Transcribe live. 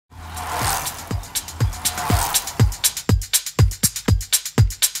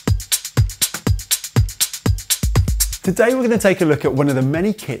Today we're going to take a look at one of the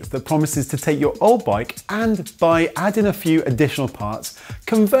many kits that promises to take your old bike and, by adding a few additional parts,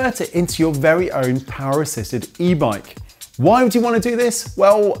 convert it into your very own power-assisted e-bike. Why would you want to do this?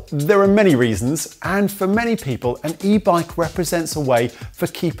 Well, there are many reasons, and for many people, an e-bike represents a way for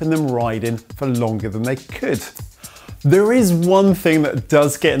keeping them riding for longer than they could. There is one thing that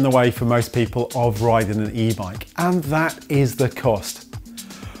does get in the way for most people of riding an e-bike, and that is the cost.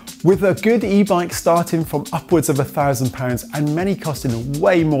 With a good e-bike starting from upwards of £1,000 and many costing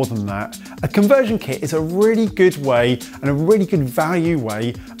way more than that, a conversion kit is a really good way and a really good value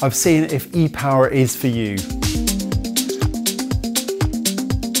way of seeing if e-power is for you.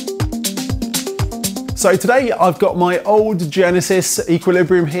 So today I've got my old Genesis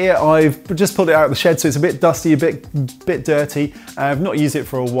Equilibrium here. I've just pulled it out of the shed, so it's a bit dusty, a bit dirty. I've not used it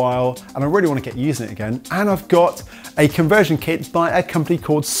for a while and I really want to get using it again. And I've got a conversion kit by a company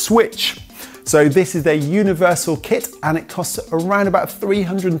called Switch. So this is their universal kit and it costs around about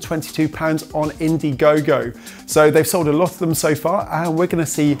 £322 on Indiegogo. So they've sold a lot of them so far and we're going to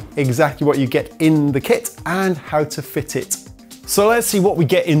see exactly what you get in the kit and how to fit it. So let's see what we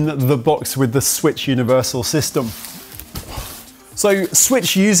get in the box with the Switch Universal System. So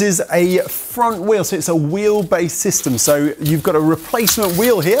Switch uses a front wheel, so it's a wheel-based system. So you've got a replacement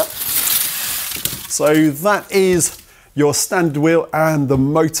wheel here. So that is your standard wheel and the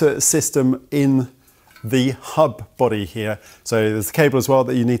motor system in the hub body here. So there's a cable as well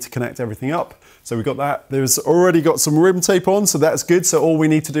that you need to connect everything up. So we've got that. There's already got some rim tape on, so that's good. So all we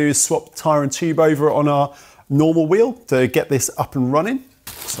need to do is swap tire and tube over on our normal wheel to get this up and running.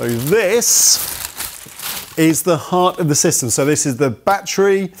 So this is the heart of the system. So this is the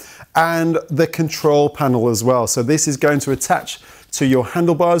battery and the control panel as well. So this is going to attach to your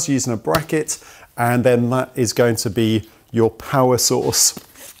handlebars using a bracket, and then that is going to be your power source.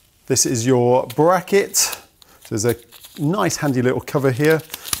 This is your bracket. So there's a nice handy little cover here.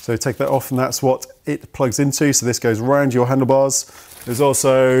 So take that off and that's what it plugs into. So this goes around your handlebars. There's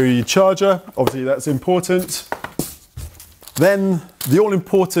also your charger, obviously that's important. Then the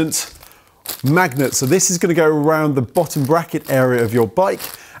all-important magnet. So this is going to go around the bottom bracket area of your bike,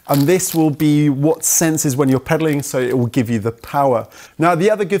 and this will be what senses when you're pedaling, so it will give you the power. Now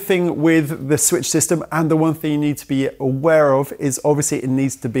the other good thing with the Switch system, and the one thing you need to be aware of, is obviously it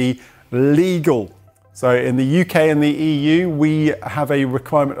needs to be legal. So in the UK and the EU, we have a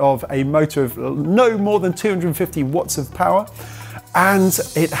requirement of a motor of no more than 250 watts of power. And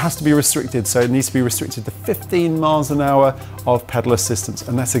it has to be restricted, so it needs to be restricted to 15 miles an hour of pedal assistance,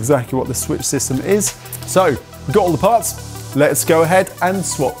 and that's exactly what the Switch system is. So, we've got all the parts, let's go ahead and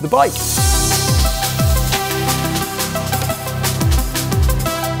swap the bike.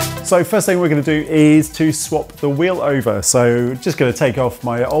 So first thing we're going to do is to swap the wheel over. So just going to take off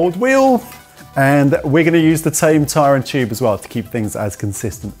my old wheel, and we're going to use the same tire and tube as well to keep things as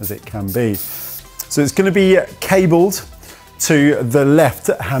consistent as it can be. So it's going to be cabled to the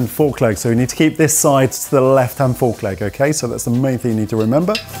left-hand fork leg. So we need to keep this side to the left-hand fork leg, okay? So that's the main thing you need to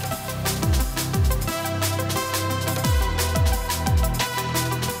remember.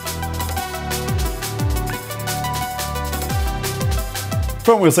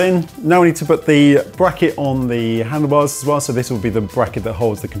 Front wheel's in. Now we need to put the bracket on the handlebars as well. So this will be the bracket that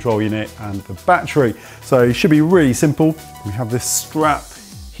holds the control unit and the battery. So it should be really simple. We have this strap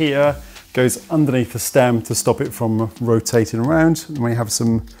here, goes underneath the stem to stop it from rotating around. And we have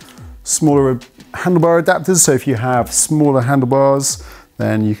some smaller handlebar adapters. So if you have smaller handlebars,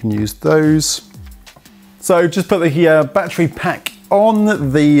 then you can use those. So just put the battery pack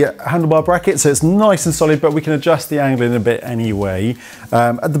on the handlebar bracket, so it's nice and solid, but we can adjust the angle in a bit anyway.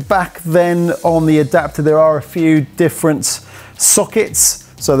 At the back then on the adapter, there are a few different sockets.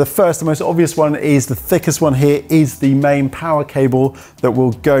 So the first, the most obvious one is the thickest one here, is the main power cable that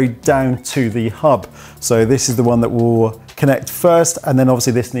will go down to the hub. So this is the one that will connect first, and then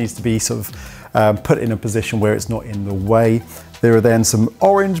obviously this needs to be sort of put in a position where it's not in the way. There are then some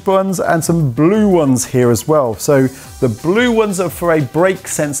orange ones and some blue ones here as well. So the blue ones are for a brake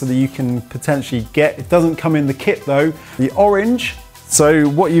sensor that you can potentially get. It doesn't come in the kit though. The orange, so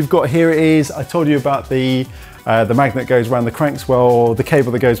what you've got here is, I told you about the magnet goes around the cranks. Well, the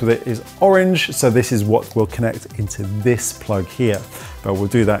cable that goes with it is orange. So this is what will connect into this plug here, but we'll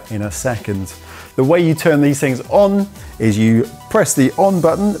do that in a second. The way you turn these things on is you press the on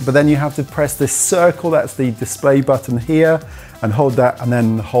button, but then you have to press this circle, that's the display button here, and hold that, and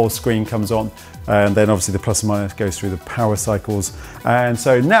then the whole screen comes on. And then obviously the plus and minus goes through the power cycles. And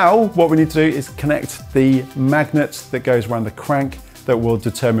so now what we need to do is connect the magnet that goes around the crank that will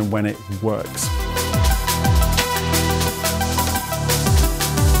determine when it works.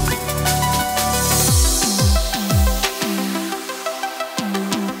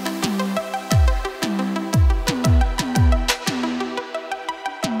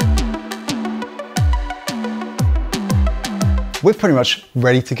 we're pretty much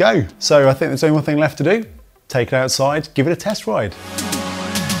ready to go. So I think there's only one thing left to do. Take it outside, give it a test ride.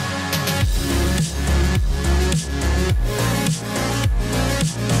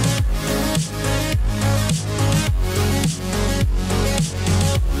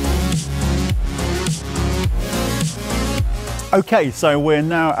 Okay, so we're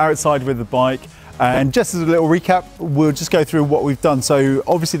now outside with the bike, and just as a little recap, we'll just go through what we've done. So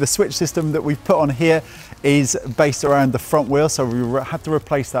obviously the switch system that we've put on here is based around the front wheel, so we had to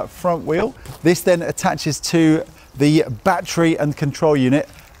replace that front wheel. This then attaches to the battery and control unit.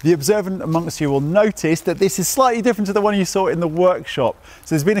 The observant amongst you will notice that this is slightly different to the one you saw in the workshop.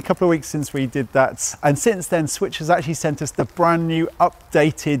 So there's been a couple of weeks since we did that. And since then, Switch has actually sent us the brand new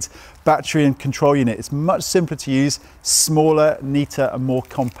updated battery and control unit. It's much simpler to use, smaller, neater, and more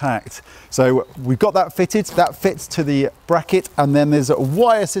compact. So we've got that fitted, that fits to the bracket. And then there's a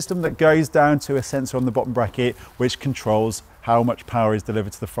wire system that goes down to a sensor on the bottom bracket, which controls how much power is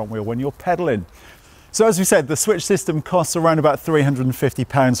delivered to the front wheel when you're pedaling. So as we said, the Switch system costs around about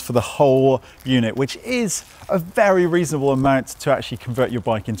 £350 for the whole unit, which is a very reasonable amount to actually convert your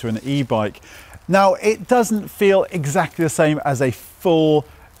bike into an e-bike. Now, it doesn't feel exactly the same as a full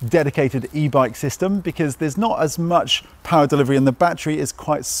dedicated e-bike system because there's not as much power delivery and the battery is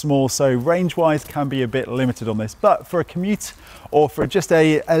quite small, so range-wise can be a bit limited on this. But for a commute or for just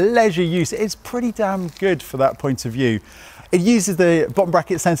a leisure use, it's pretty damn good for that point of view. It uses the bottom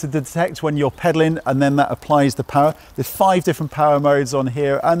bracket sensor to detect when you're pedaling, and then that applies the power. There's 5 different power modes on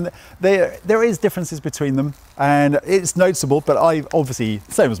here, and there is differences between them, and it's noticeable, but I obviously,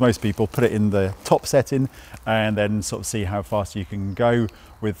 same as most people, put it in the top setting and then sort of see how fast you can go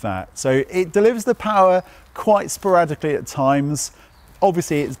with that. So it delivers the power quite sporadically at times.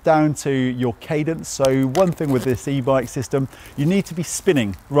 Obviously it's down to your cadence. So one thing with this e-bike system, you need to be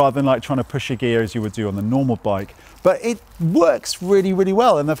spinning rather than like trying to push a gear as you would do on the normal bike. But it works really, really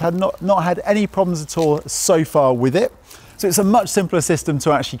well, and I've had not had any problems at all so far with it. So it's a much simpler system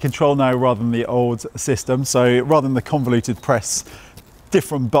to actually control now rather than the old system. So rather than the convoluted press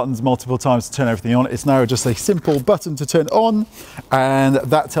different buttons multiple times to turn everything on, it's now just a simple button to turn on, and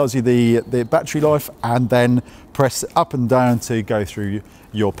that tells you the battery life, and then press up and down to go through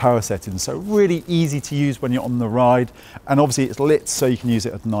your power settings. So really easy to use when you're on the ride, and obviously it's lit so you can use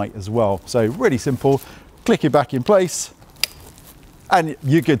it at night as well. So really simple, click it back in place and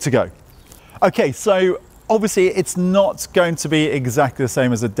you're good to go. Okay, so obviously it's not going to be exactly the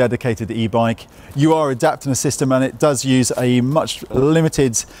same as a dedicated e-bike. You are adapting a system, and it does use a much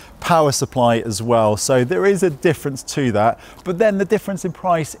limited power supply as well. So there is a difference to that, but then the difference in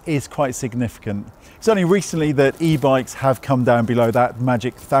price is quite significant. It's only recently that e-bikes have come down below that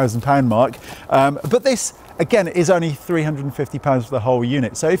magic £1,000 mark. But this, again, is only £350 for the whole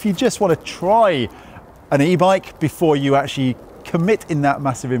unit. So if you just want to try an e-bike before you actually commit in that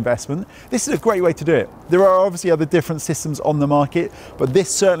massive investment, this is a great way to do it. There are obviously other different systems on the market, but this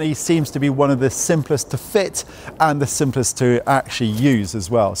certainly seems to be one of the simplest to fit and the simplest to actually use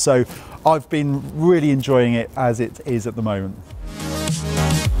as well. So I've been really enjoying it as it is at the moment.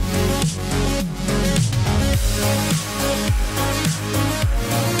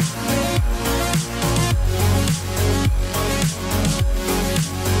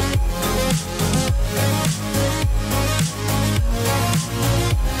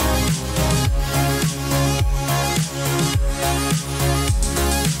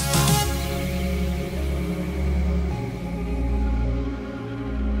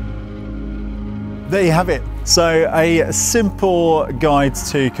 There you have it. So a simple guide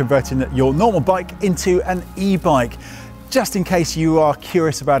to converting your normal bike into an e-bike, just in case you are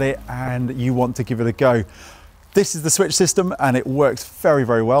curious about it and you want to give it a go. This is the Switch system and it works very,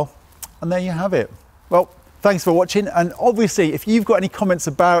 very well. And there you have it. Well, thanks for watching, and obviously if you've got any comments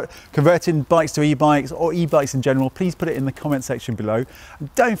about converting bikes to e-bikes or e-bikes in general, please put it in the comment section below.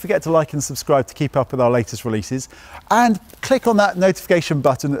 And don't forget to like and subscribe to keep up with our latest releases, and click on that notification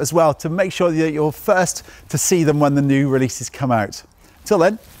button as well to make sure that you're first to see them when the new releases come out. Till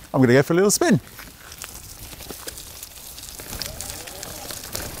then, I'm going to go for a little spin.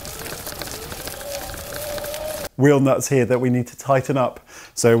 Wheel nuts here that we need to tighten up,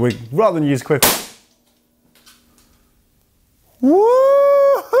 so we rather than use quick. Woo!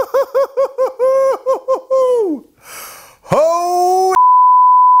 Ho!